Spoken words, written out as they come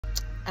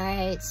All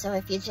right, so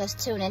if you're just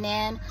tuning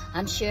in,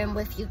 I'm sharing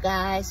with you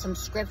guys some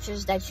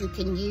scriptures that you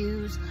can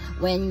use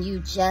when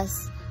you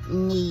just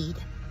need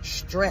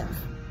strength.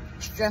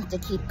 Strength to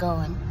keep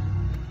going.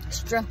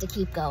 Strength to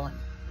keep going.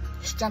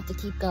 Strength to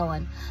keep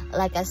going.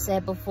 Like I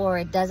said before,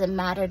 it doesn't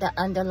matter the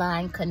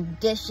underlying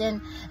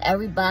condition.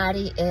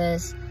 Everybody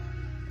is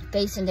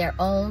facing their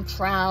own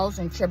trials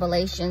and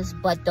tribulations,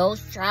 but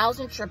those trials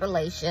and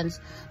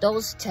tribulations,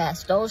 those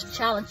tests, those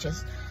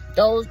challenges,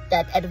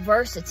 that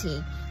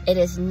adversity, it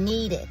is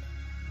needed.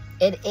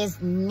 It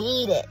is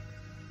needed.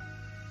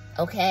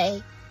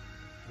 Okay?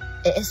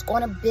 It's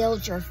going to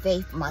build your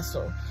faith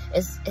muscle.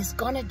 It's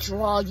going to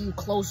draw you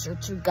closer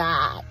to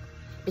God.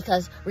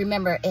 Because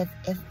remember, if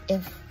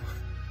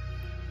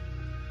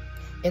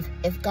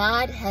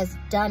God has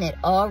done it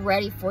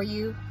already for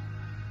you,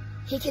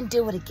 he can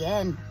do it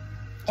again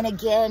and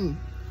again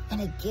and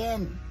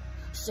again.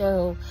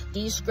 So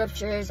these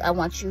scriptures, I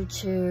want you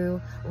to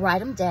write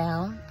them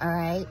down, all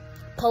right?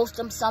 Post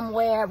them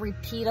somewhere,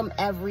 repeat them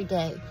every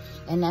day.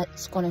 And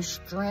that's going to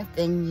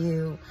strengthen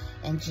you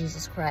in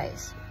Jesus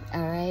Christ,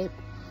 all right?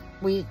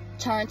 We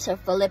turn to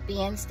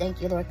Philippians.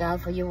 Thank you, Lord God,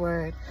 for your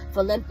word.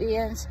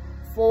 Philippians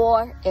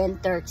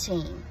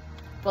 4:13.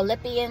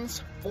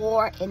 Philippians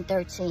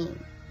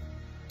 4:13.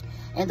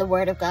 And the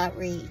word of God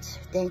reads,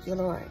 thank you,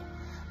 Lord.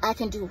 I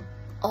can do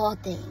all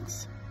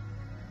things.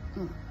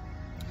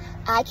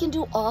 I can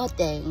do all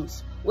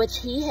things which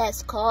he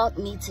has called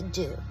me to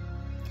do.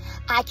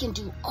 I can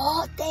do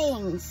all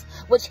things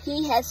which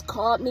he has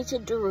called me to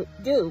do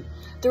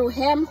through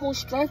him who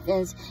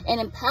strengthens and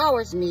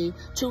empowers me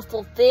to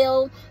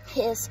fulfill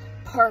his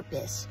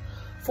purpose.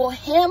 For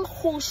him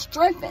who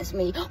strengthens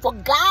me, for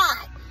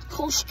God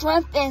who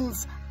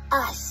strengthens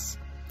us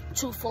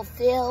to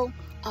fulfill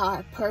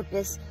our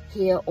purpose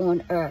here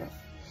on earth.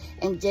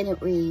 And then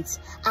it reads,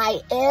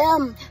 I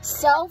am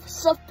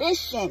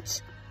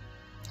self-sufficient.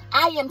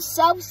 I am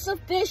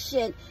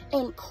self-sufficient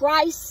in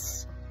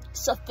Christ's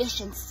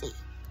sufficiency.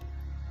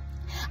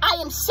 I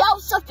am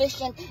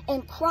self-sufficient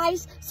in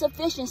Christ's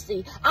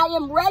sufficiency. I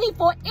am ready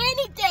for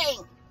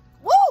anything.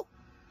 Woo!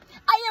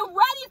 I am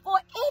ready for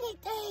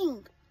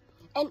anything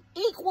and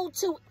equal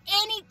to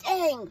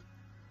anything,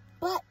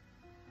 but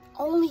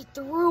only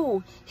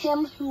through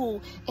him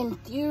who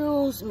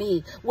infused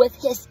me with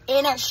his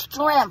inner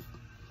strength.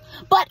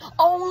 But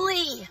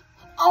only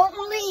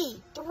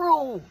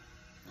through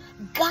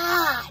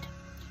God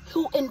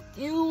who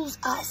infused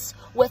us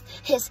with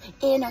his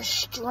inner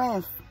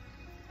strength.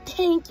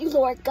 Thank you,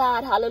 Lord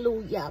God.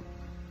 Hallelujah.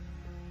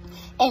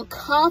 And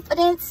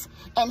confidence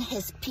in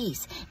his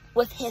peace.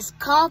 With his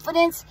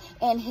confidence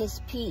and his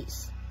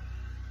peace.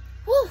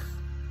 Woo.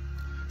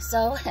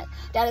 So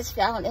that is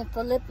found in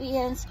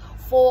Philippians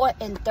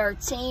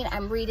 4:13.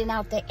 I'm reading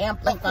out the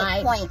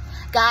Amplified point.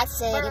 God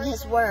said in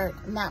his word,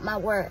 not my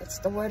words,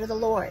 the word of the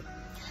Lord.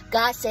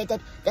 God said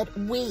that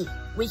we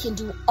can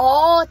do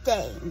all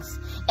things,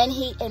 and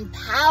he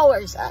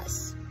empowers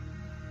us.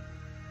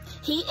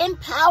 He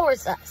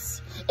empowers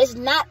us. It's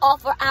not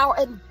off of our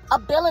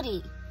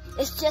ability.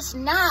 It's just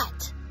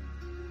not.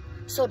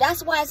 So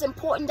that's why it's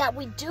important that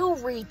we do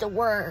read the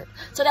word,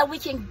 so that we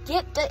can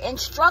get the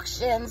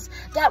instructions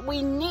that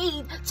we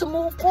need to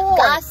move forward.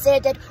 God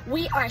said that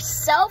we are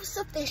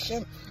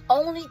self-sufficient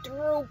only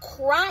through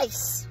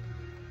Christ.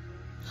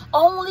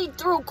 Only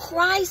through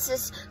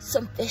Christ's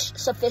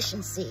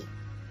sufficiency.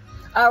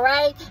 All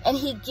right? And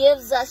he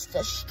gives us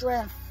the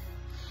strength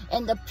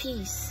and the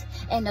peace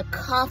and the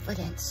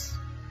confidence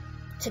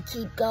to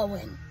keep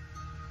going.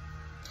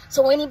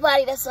 So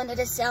anybody that's under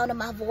the sound of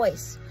my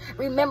voice,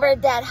 remember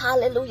that,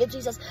 hallelujah,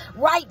 Jesus,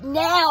 right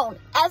now,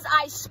 as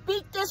I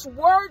speak this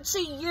word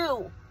to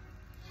you,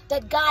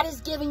 that God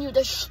is giving you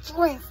the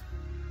strength,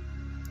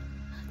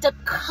 the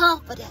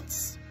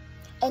confidence,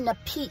 and the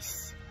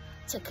peace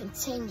to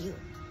continue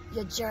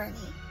your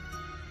journey.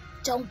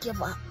 Don't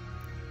give up.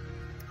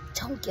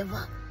 Don't give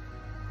up.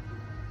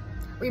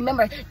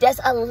 Remember, there's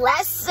a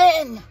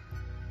lesson.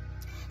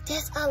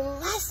 There's a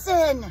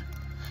lesson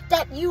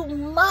that you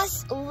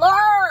must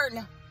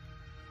learn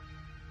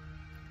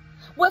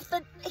with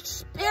the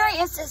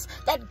experiences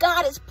that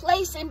God is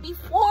placing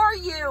before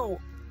you.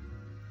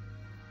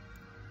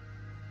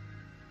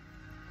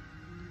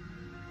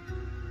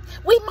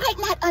 We might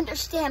not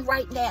understand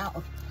right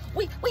now.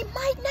 We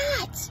might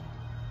not.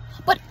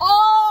 But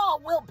all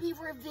will be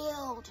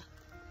revealed.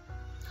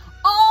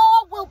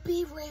 All will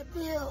be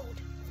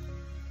revealed.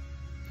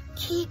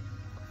 Keep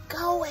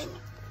going.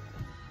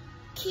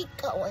 Keep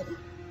going.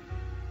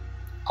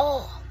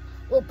 All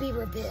will be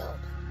revealed.